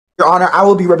Your Honor, I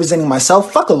will be representing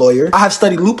myself. Fuck a lawyer. I have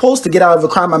studied loopholes to get out of a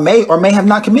crime I may or may have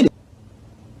not committed.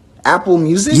 Apple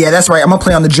Music? Yeah, that's right. I'm gonna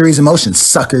play on the jury's emotions,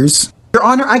 suckers. Your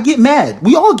Honor, I get mad.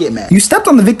 We all get mad. You stepped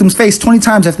on the victim's face 20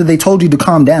 times after they told you to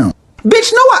calm down.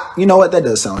 Bitch, no, you know what? That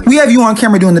does sound like We have you on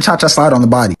camera doing the cha-cha slide on the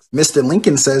body. Mr.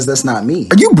 Lincoln says that's not me.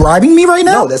 Are you bribing me right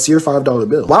now? No, that's your $5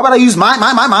 bill. Why would I use my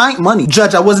money?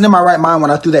 Judge, I wasn't in my right mind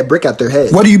when I threw that brick at their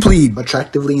head. What do you plead?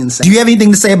 Attractively insane. Do you have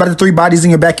anything to say about the 3 bodies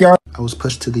in your backyard? I was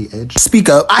pushed to the edge. Speak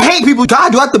up. I hate people.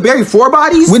 God, do I have to bury 4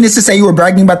 bodies? Witnesses say you were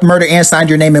bragging about the murder and signed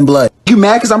your name in blood. You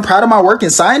mad because I'm proud of my work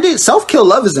and signed it? Self-kill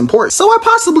love is important. So I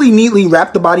possibly neatly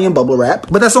wrapped the body in bubble wrap,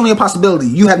 but that's only a possibility.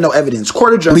 You have no evidence.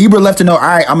 Court adjourned. Libra left to know,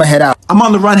 alright, I'ma head out. I'm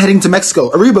on the run heading to Mexico.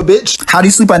 Arriba, bitch. How do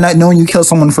you sleep at night knowing you killed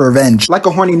someone for revenge? Like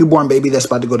a horny newborn baby that's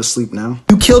about to go to sleep now.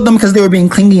 You killed them because they were being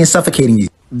clingy and suffocating you.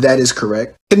 That is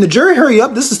correct. Can the jury hurry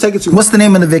up? This is taking too long. What's the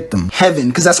name of the victim? Heaven,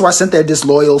 because that's why I sent that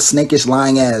disloyal, snakish,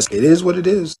 lying ass. It is what it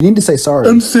is. You need to say sorry.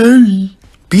 I'm sorry.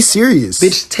 Be serious.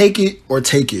 Bitch, take it or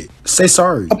take it. Say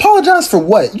sorry. Apologize for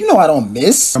what? You know I don't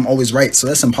miss. I'm always right, so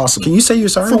that's impossible. Can you say you're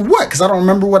sorry? For what? Because I don't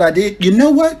remember what I did. You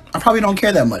know what? I probably don't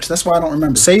care that much. That's why I don't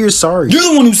remember. Say you're sorry. You're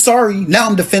the one who's sorry. Now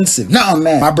I'm defensive. Now I'm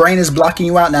mad. My brain is blocking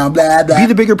you out now. Blah, blah. Be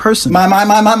the bigger person.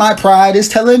 My pride is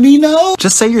telling me no.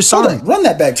 Just say you're sorry. Hold on. Run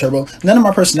that back, Turbo. None of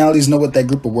my personalities know what that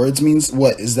group of words means.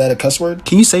 What? Is that a cuss word?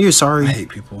 Can you say you're sorry? I hate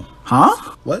people.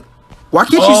 Huh? What? Why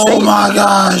can't you say Oh my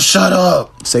gosh, shut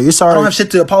up. Say you're sorry. I don't have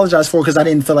shit to apologize for because I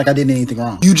didn't feel like I did anything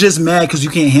wrong. You just mad because you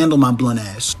can't handle my blunt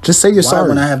ass. Just say you're sorry.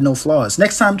 When I have no flaws.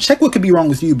 Next time, check what could be wrong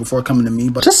with you before coming to me.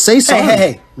 But just say sorry.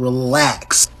 Hey,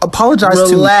 relax. Apologize to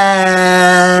me.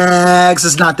 Relax.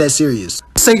 It's not that serious.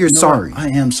 Say you're sorry. I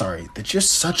am sorry that you're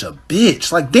such a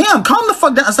bitch. Like, damn, calm the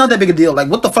fuck down. It's not that big a deal. Like,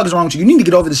 what the fuck is wrong with you? You need to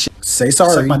get over this shit. Say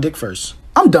sorry. Suck my dick first.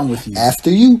 I'm done with you. After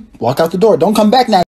you, walk out the door. Don't come back now.